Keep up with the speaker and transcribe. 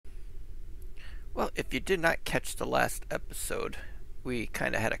Well, if you did not catch the last episode, we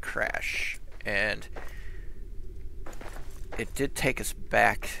kind of had a crash, and it did take us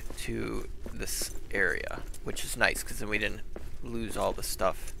back to this area, which is nice because then we didn't lose all the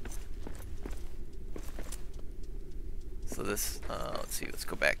stuff. So this, let's see, let's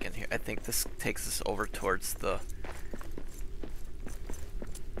go back in here. I think this takes us over towards the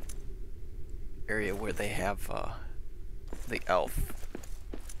area where they have the elf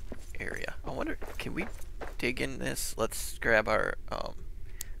area. I wonder, can we dig in this? Let's grab our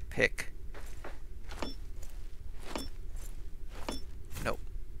pick. Nope.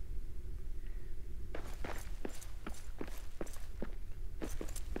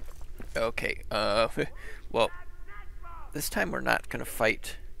 Okay, well, this time we're not gonna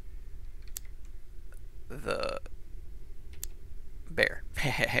fight the bear,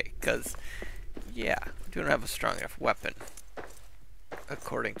 because, yeah, we don't have a strong enough weapon,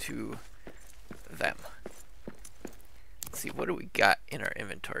 according to them. Let's see, what do we got in our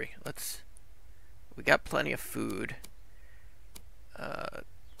inventory? We got plenty of food. Let's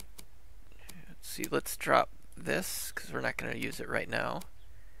see, let's drop this, because we're not gonna use it right now.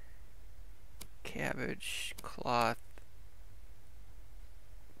 Cabbage, cloth,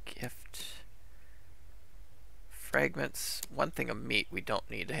 gift, fragments. One thing of meat we don't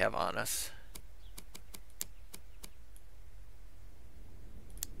need to have on us.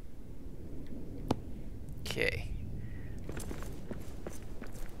 Okay.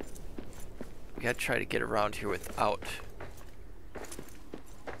 We gotta try to get around here without...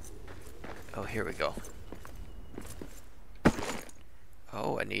 Oh, here we go.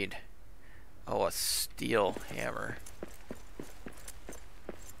 Oh, I need... Oh, a steel hammer.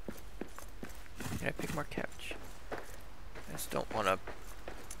 Can I pick more cabbage? I just don't want to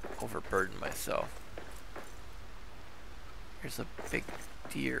overburden myself. There's a big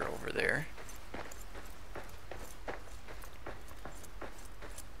deer over there.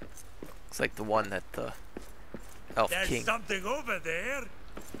 Looks like the one that the Elf There's King... something over there.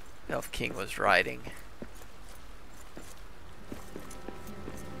 Elf King was riding.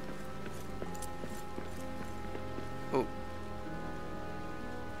 Oh.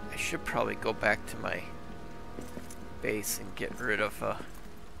 I should probably go back to my base and get rid of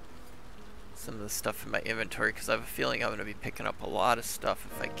some of the stuff in my inventory, because I have a feeling I'm going to be picking up a lot of stuff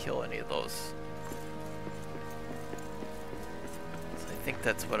if I kill any of those. So I think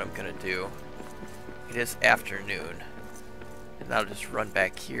that's what I'm going to do. It is afternoon, and I'll just run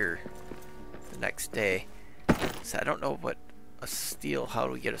back here the next day. So I don't know what a steel, how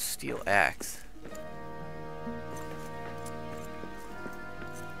do we get a steel axe?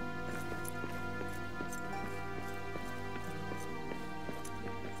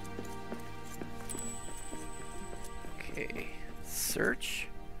 Okay, search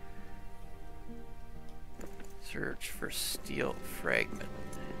for steel fragment.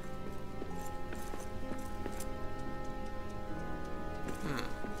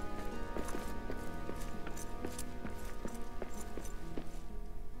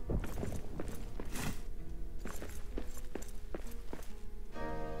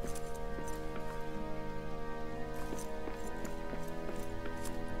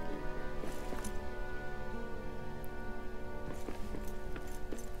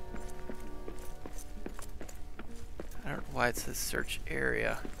 I don't know why it says search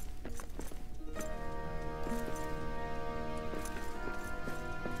area.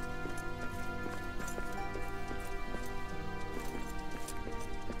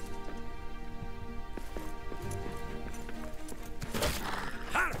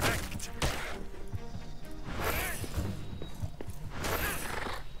 Perfect.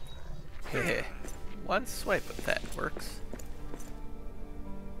 Heh. One swipe of that works.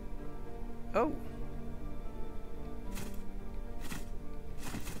 Oh.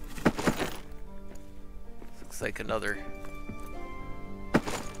 Looks like another.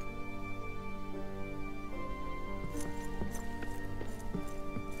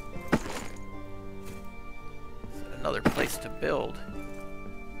 Another place to build.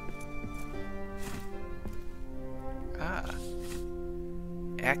 Ah.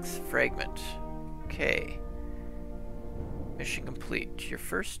 Axe fragment. Okay. Mission complete. Your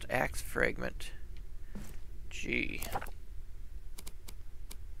first axe fragment. Gee.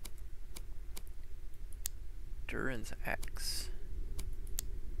 Durin's axe.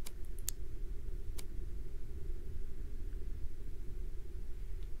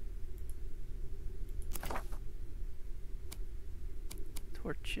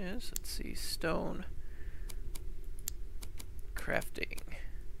 Torches. Let's see. Stone. Crafting.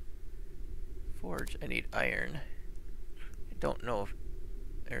 Forge. I need iron. I don't know if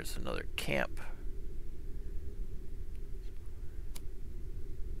there's another camp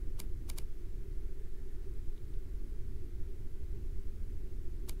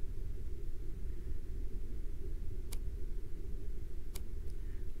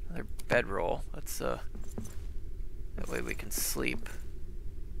Another bedroll. Let's that way we can sleep.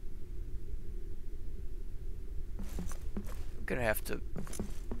 I'm gonna have to.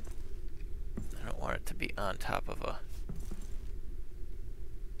 I don't want it to be on top of a.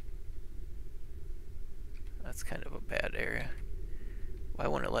 That's kind of a bad area. Why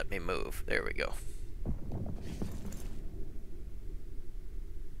won't it let me move? There we go.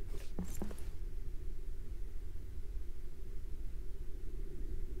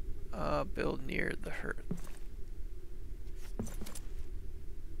 Build near the hearth.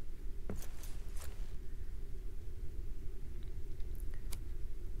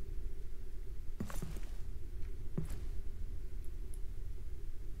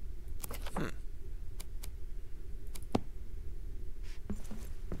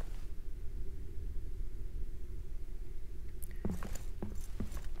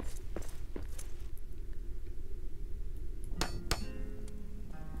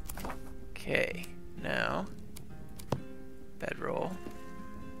 Okay, now bedroll.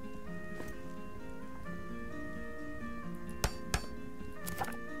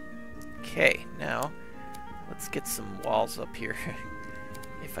 Okay, now let's get some walls up here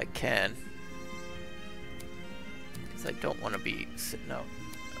if I can. Because I don't want to be sitting out.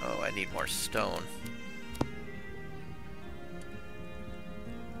 Oh, I need more stone.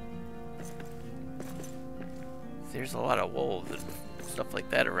 There's a lot of wolves and stuff like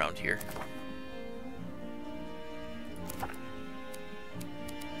that around here.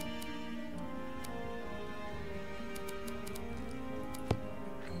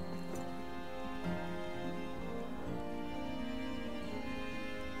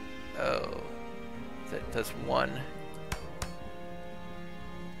 Oh, that does one.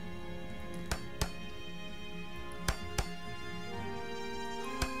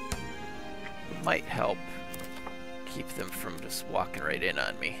 Might help keep them from just walking right in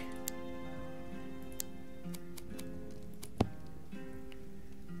on me.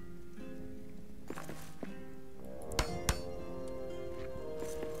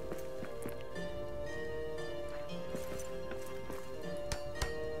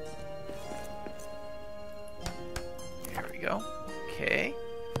 There we go. Okay.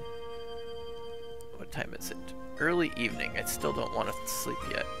 What time is it? Early evening. I still don't want to sleep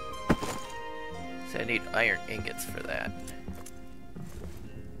yet. So I need iron ingots for that.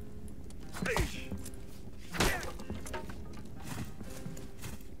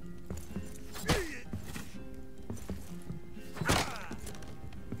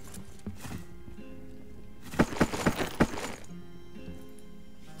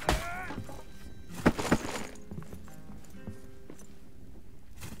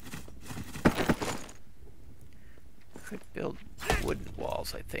 Could build wooden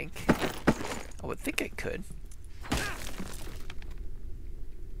walls, I think. I would think I could.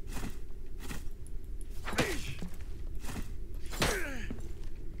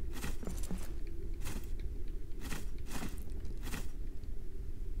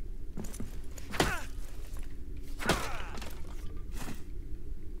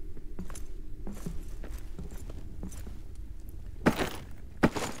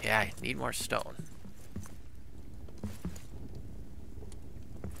 Yeah, I need more stone.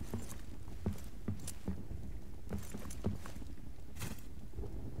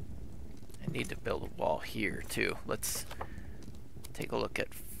 Need to build a wall here too. Let's take a look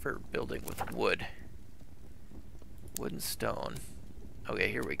at for building with wood. Wood and stone.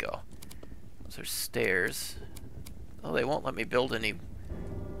 Okay, here we go. Those are stairs. Oh, they won't let me build any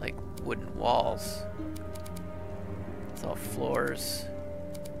like wooden walls. It's all floors.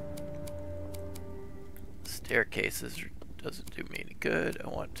 Staircases doesn't do me any good. I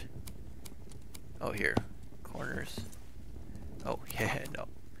want. Oh, here. Corners. Oh, yeah, no.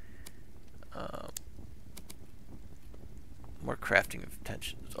 More crafting of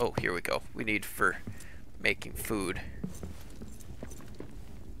tensions. Oh, here we go. We need for making food.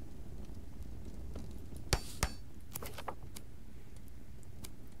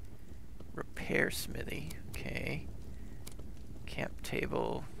 Repair smithy. Okay. Camp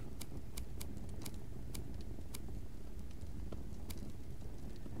table.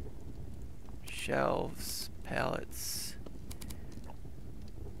 Shelves. Pallets.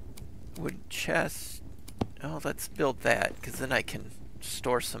 Wood chest. Oh, let's build that, because then I can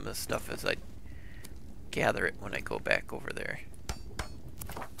store some of the stuff as I gather it when I go back over there.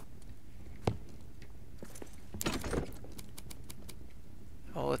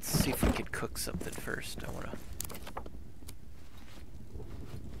 Oh, let's see if we can cook something first. I wanna.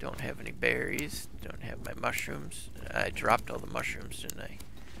 Don't have any berries. Don't have my mushrooms. I dropped all the mushrooms, didn't I?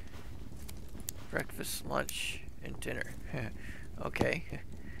 Breakfast, lunch, and dinner. Okay.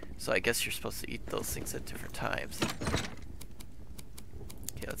 So I guess you're supposed to eat those things at different times.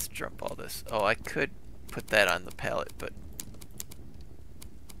 Okay, let's dump all this. Oh, I could put that on the pallet, but...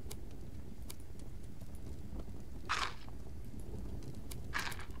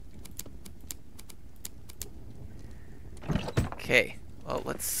 Okay, well,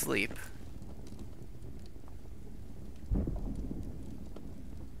 let's sleep.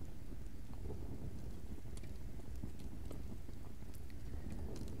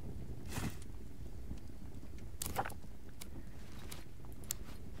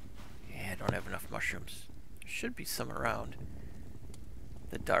 Yeah, I don't have enough mushrooms. There should be some around.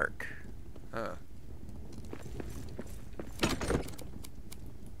 The dark. Huh.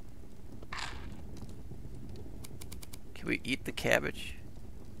 Can we eat the cabbage?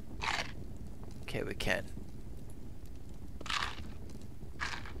 Okay, we can.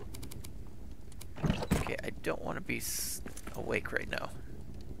 Okay, I don't want to be awake right now.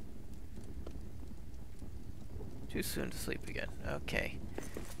 Too soon to sleep again. Okay.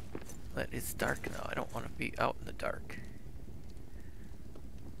 But it's dark now. I don't want to be out in the dark.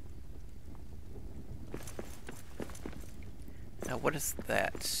 Now, what is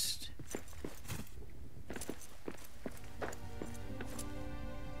that? Let's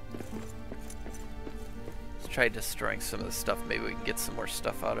try destroying some of the stuff. Maybe we can get some more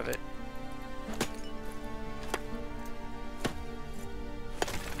stuff out of it.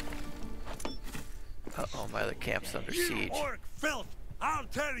 Uh-oh, my other camp's under siege. Orc filth! I'll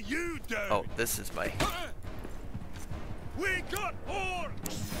tear you down! Oh, this is my... We got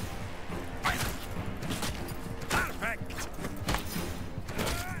orcs! Perfect!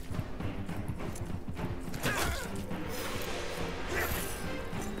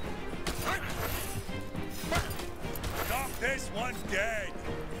 Knock this one dead!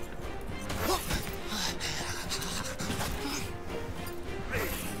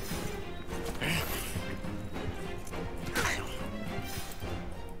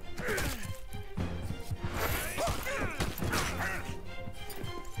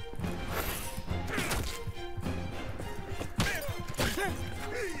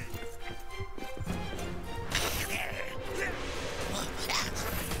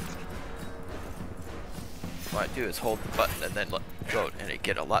 What I do is hold the button and then let go, and it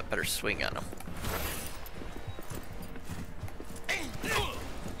get a lot better swing on them.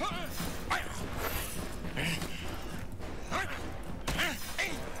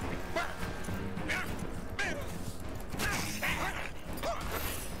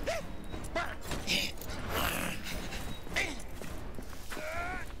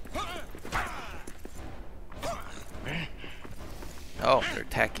 Oh, they're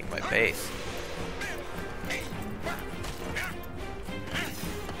attacking my base.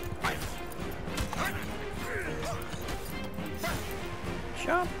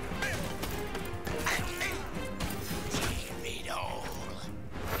 Jump.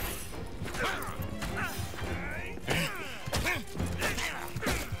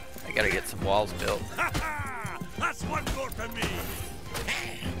 I gotta get some walls built. That's one more for me!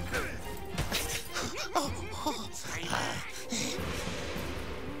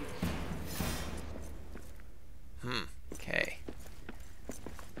 Okay.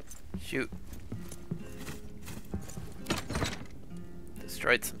 Shoot.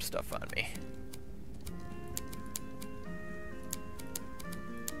 Destroyed some stuff on me.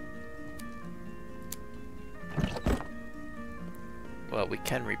 Well, we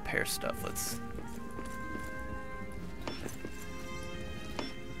can repair stuff. Let's...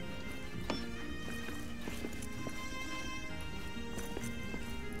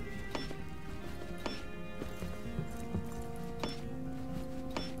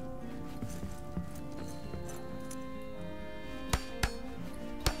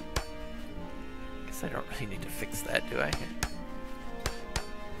 I don't really need to fix that, do I?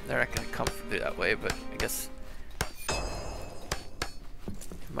 They're not going to come through that way, but I guess it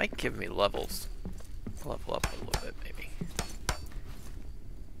might give me levels. Level up a little bit, maybe.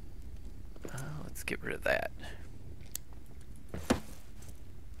 Let's get rid of that.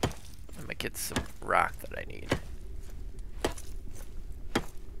 I might get some rock that I need.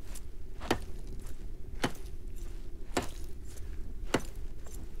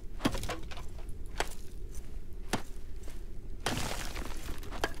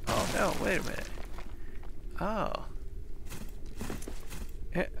 Oh, wait a minute. Oh.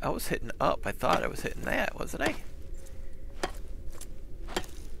 I was hitting up. I thought I was hitting that, wasn't I?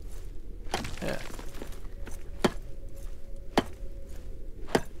 Yeah.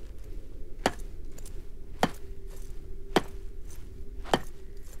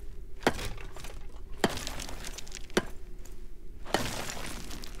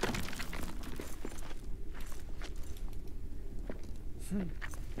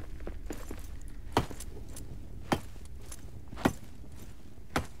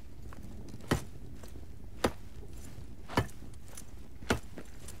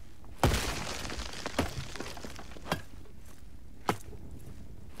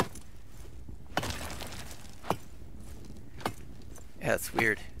 Yeah, it's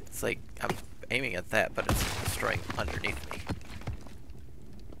weird. It's like I'm aiming at that, but it's destroying underneath me.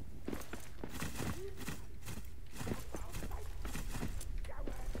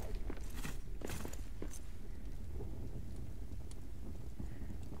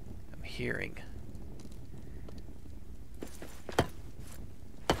 I'm hearing.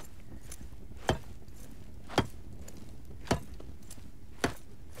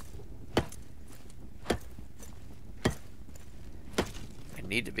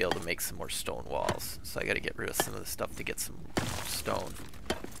 Need to be able to make some more stone walls, so I got to get rid of some of the stuff to get some stone.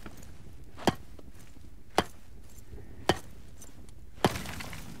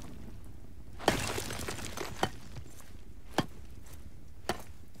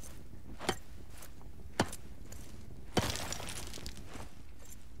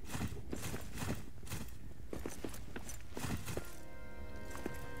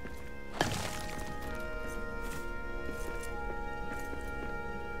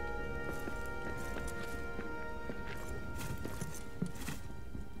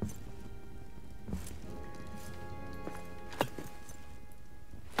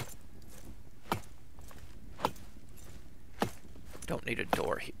 Don't need a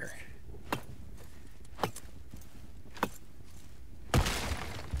door here.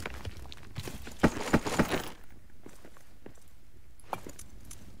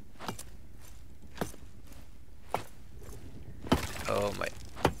 Oh, my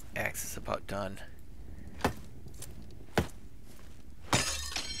axe is about done.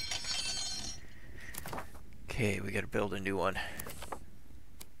 Okay, we gotta build a new one.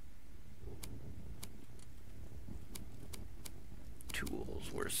 Tools,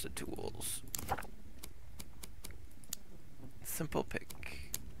 where's the tools? Simple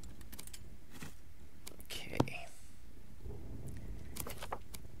pick. Okay.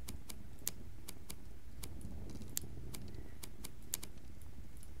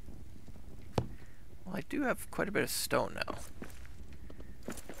 Well, I do have quite a bit of stone now.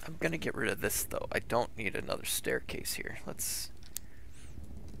 I'm gonna get rid of this though. I don't need another staircase here. Let's...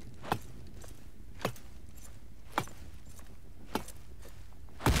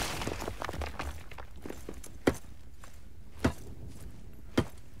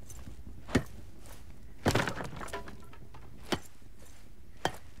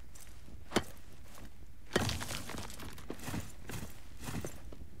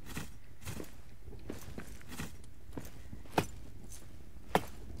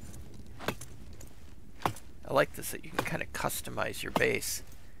 I like this, that you can kind of customize your base.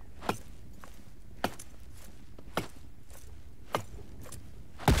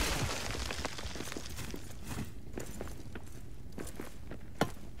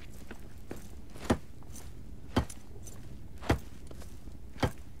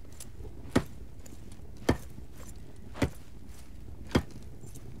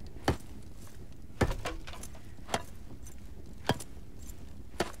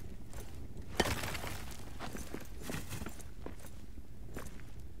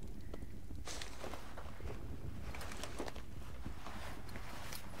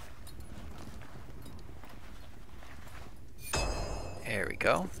 There we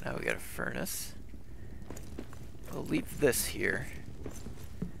go. Now we got a furnace. We'll leave this here.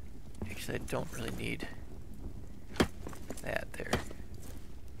 Actually, I don't really need that there.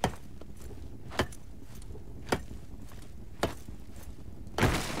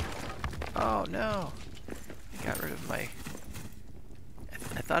 Oh no! I got rid of my...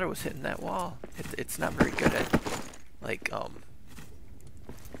 I thought it was hitting that wall. It's not very good at, like,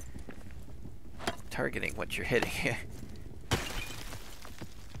 targeting what you're hitting.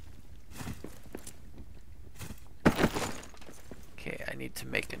 Okay, I need to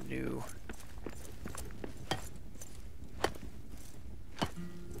make a new...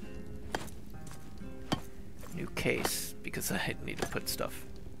 case, because I need to put stuff.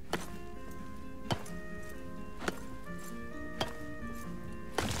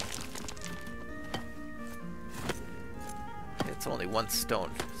 It's only one stone,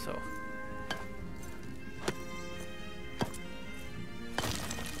 so...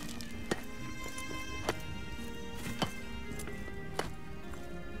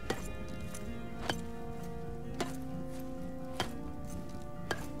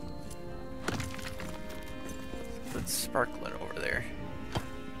 It's sparkling over there.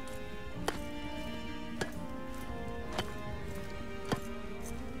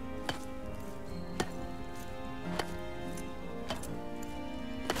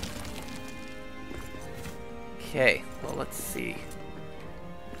 Okay, well, let's see.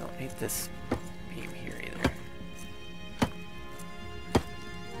 Don't need this beam here either.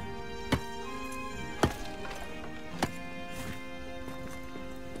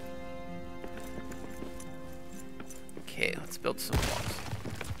 Okay, let's build some walls.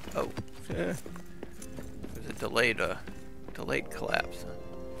 Oh, there's a delayed collapse.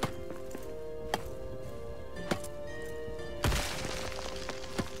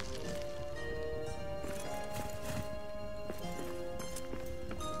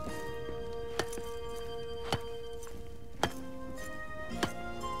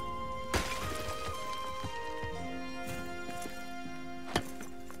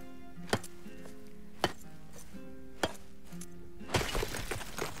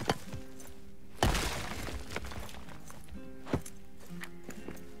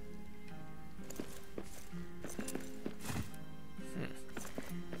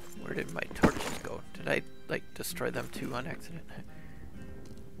 Where did my torches go? Did I, like, destroy them too on accident?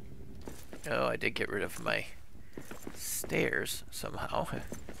 Oh, I did get rid of my stairs somehow.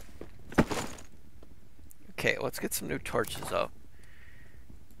 Okay, let's get some new torches up.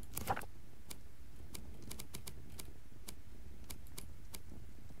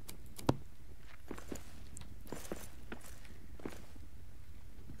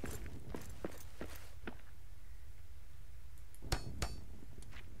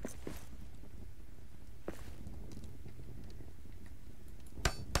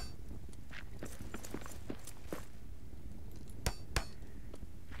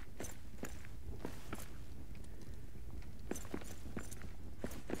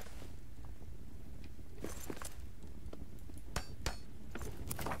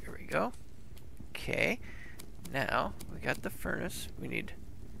 Go. Okay, now we got the furnace. We need,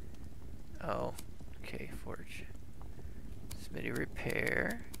 oh, okay, forge, smithy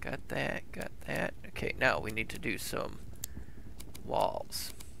repair, got that. Okay, now we need to do some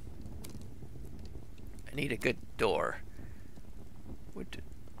walls. I need a good door.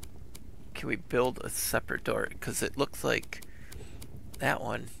 Can we build a separate door? Because it looks like that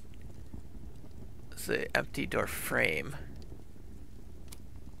one is an empty door frame.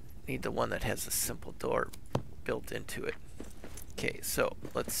 Need the one that has a simple door built into it. Okay, so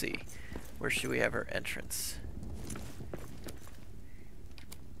let's see. Where should we have our entrance?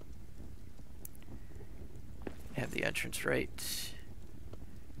 Have the entrance right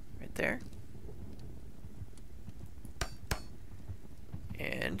there.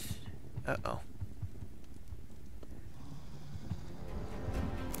 And uh-oh.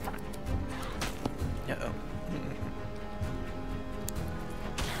 Uh-oh.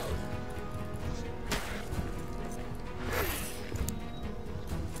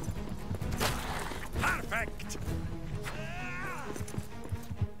 Perfect.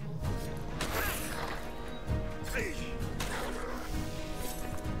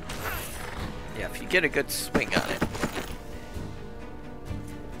 Yeah, if you get a good swing on it.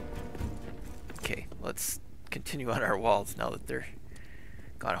 Okay, let's continue on our walls now that they're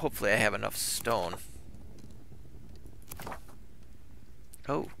gone. Hopefully I have enough stone.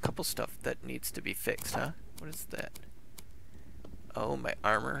 Oh, a couple stuff that needs to be fixed, huh? What is that? Oh, my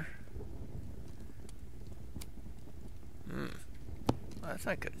armor. Well, that's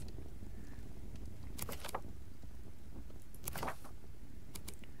not good.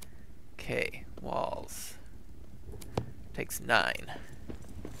 Okay, walls. Takes 9.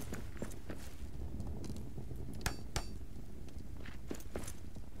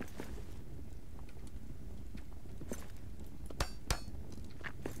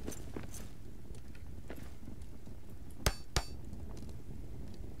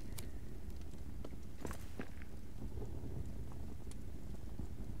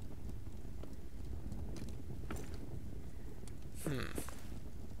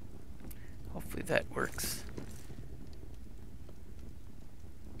 Hopefully that works.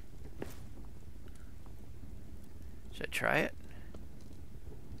 Should I try it?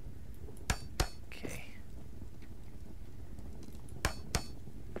 Okay.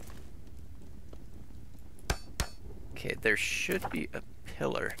 Okay, there should be a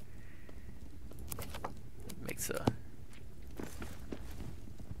pillar. Makes a...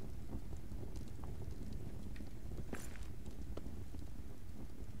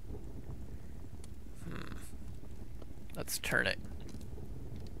 Let's turn it.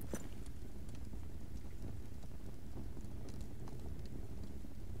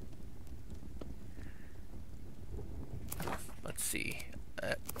 Let's see.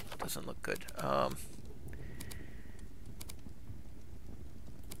 That doesn't look good.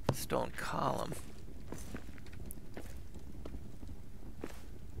 Stone column.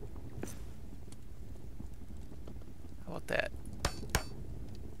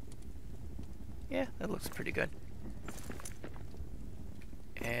 Yeah, that looks pretty good.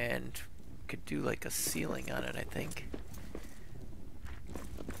 And could do like a ceiling on it, I think.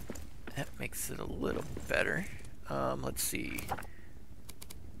 That makes it a little better. Let's see.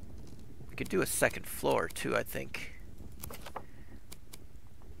 We could do a second floor too, I think.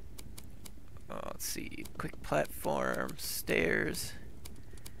 Let's see. Quick platform, stairs,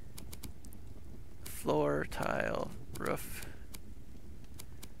 floor, tile, roof,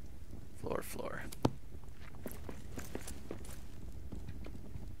 floor.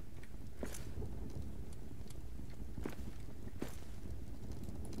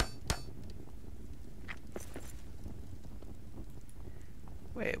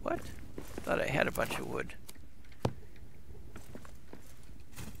 Wait, what? Thought I had a bunch of wood.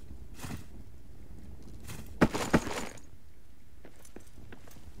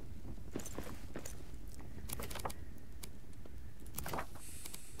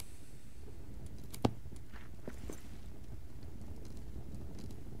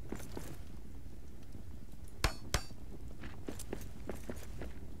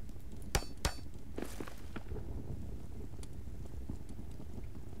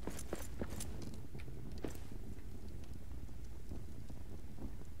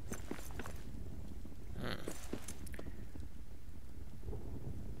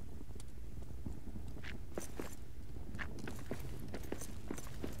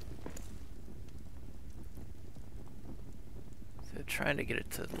 Trying to get it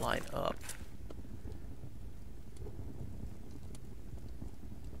to line up.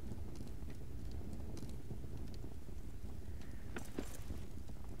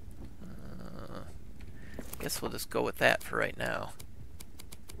 Guess we'll just go with that for right now.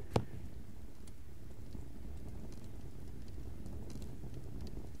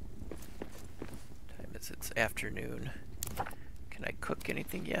 Time is it's afternoon. Can I cook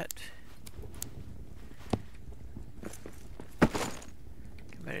anything yet?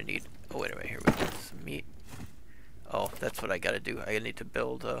 I'm gonna need, oh wait a minute, here we go, some meat. Oh, that's what I gotta do. I need to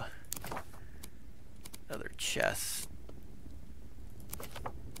build another chest.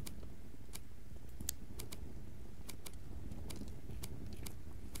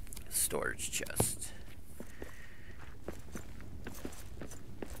 Storage chest.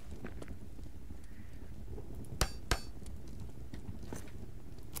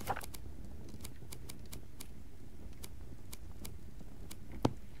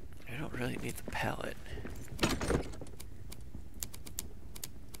 Really need the pallet.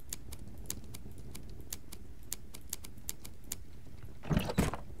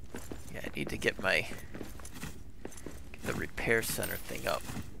 Yeah, I need to get the repair center thing up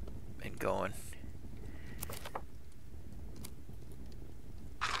and going.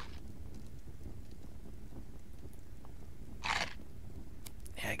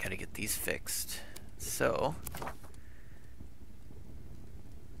 Yeah, I gotta get these fixed. So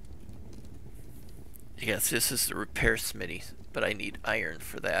yes, this is the repair smithy, but I need iron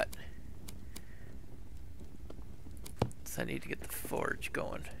for that. So I need to get the forge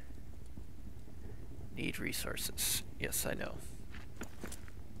going. Need resources. Yes, I know.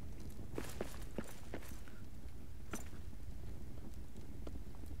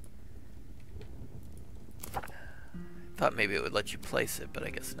 Thought maybe it would let you place it, but I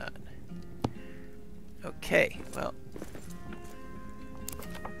guess not. Okay, well.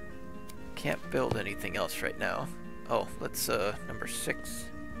 Can't build anything else right now. Oh, let's number 6.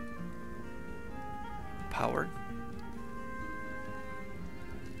 Powered.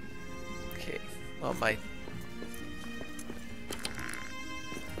 Okay, well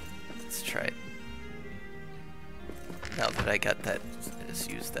let's try it. Now that I got that, I just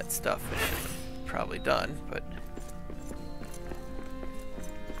used that stuff, I should have probably done, but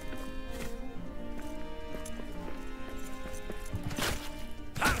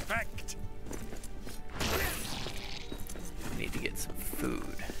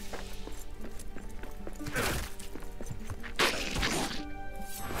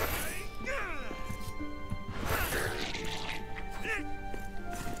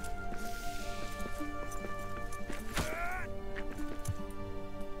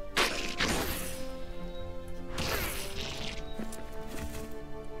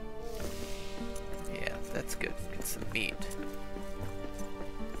that's good. Get some meat.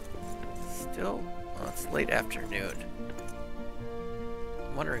 Still, well, it's late afternoon.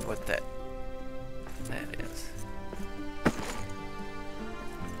 I'm wondering what that is.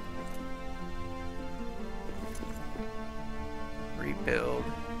 Rebuild.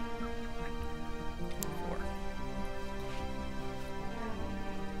 4.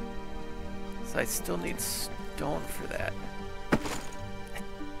 So I still need stone for that.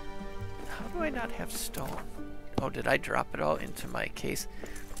 How do I not have stone? Oh, did I drop it all into my case?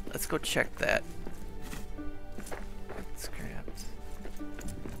 Let's go check that. Scraps.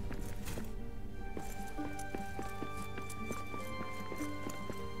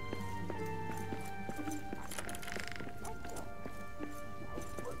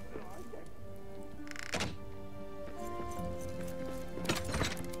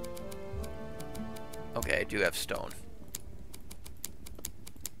 Okay, I do have stone.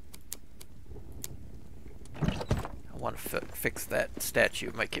 I want to fix that statue.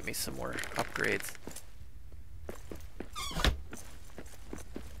 It might give me some more upgrades.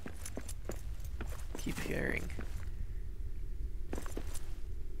 Keep hearing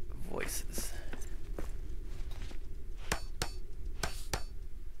voices.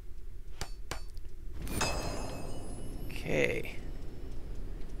 Okay.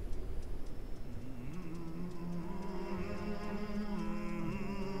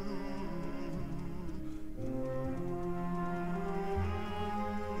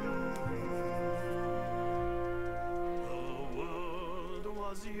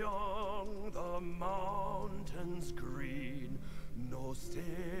 Young, the mountains green, no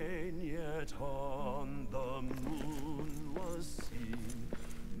stain yet on the moon was seen,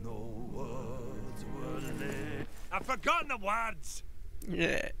 no words were laid. I've forgotten the words!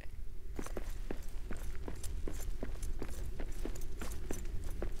 Yeah.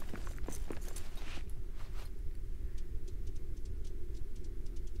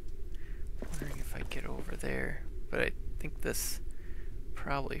 Wondering if I get over there, but I think this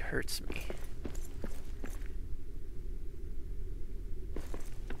probably hurts me.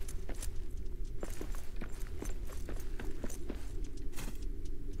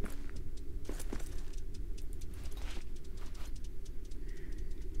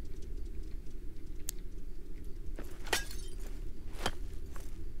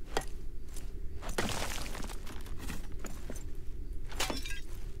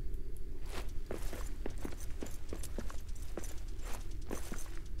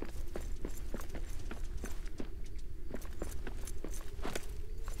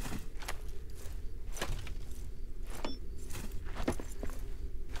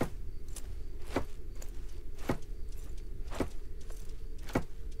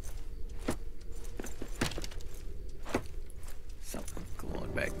 Something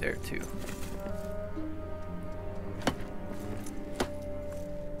glowing back there too.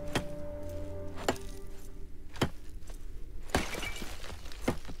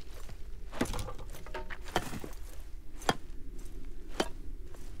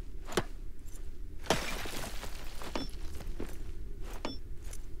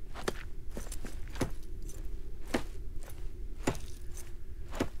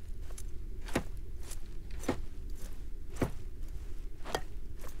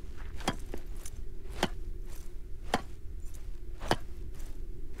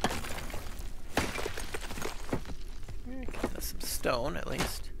 Some stone at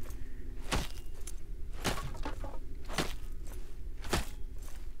least.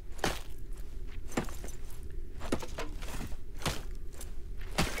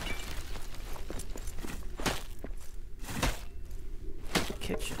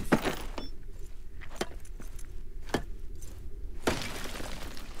 Kitchen.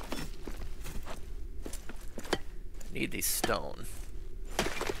 I need these stone.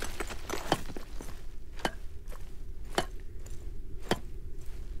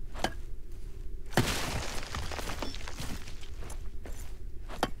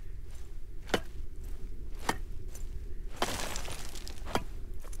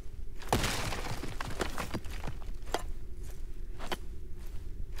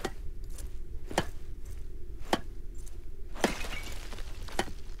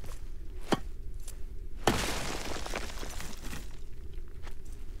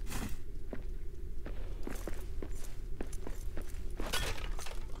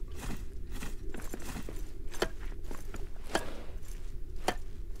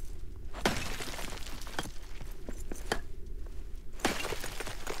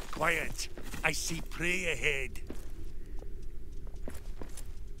 Quiet. I see prey ahead.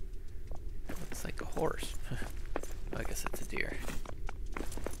 Looks like a horse. I guess it's a deer.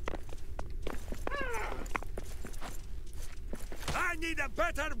 I need a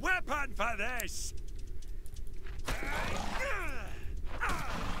better weapon for this.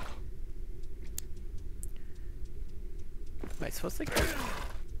 Am I supposed to go?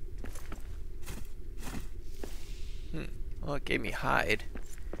 Well, it gave me hide.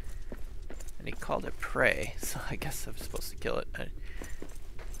 And he called it prey, so I guess I'm supposed to kill it.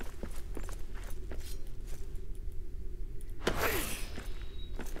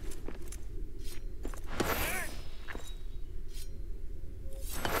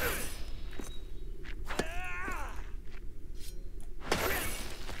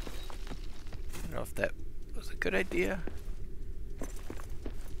 good idea?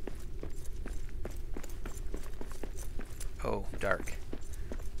 Oh, dark.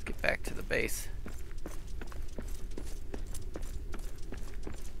 Let's get back to the base.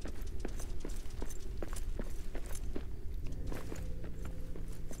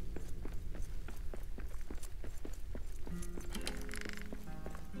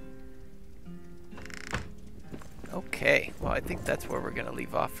 Okay, well, I think that's where we're going to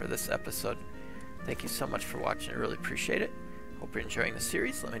leave off for this episode. Thank you so much for watching. I really appreciate it. Hope you're enjoying the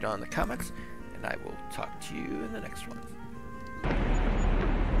series. Let me know in the comments, and I will talk to you in the next one.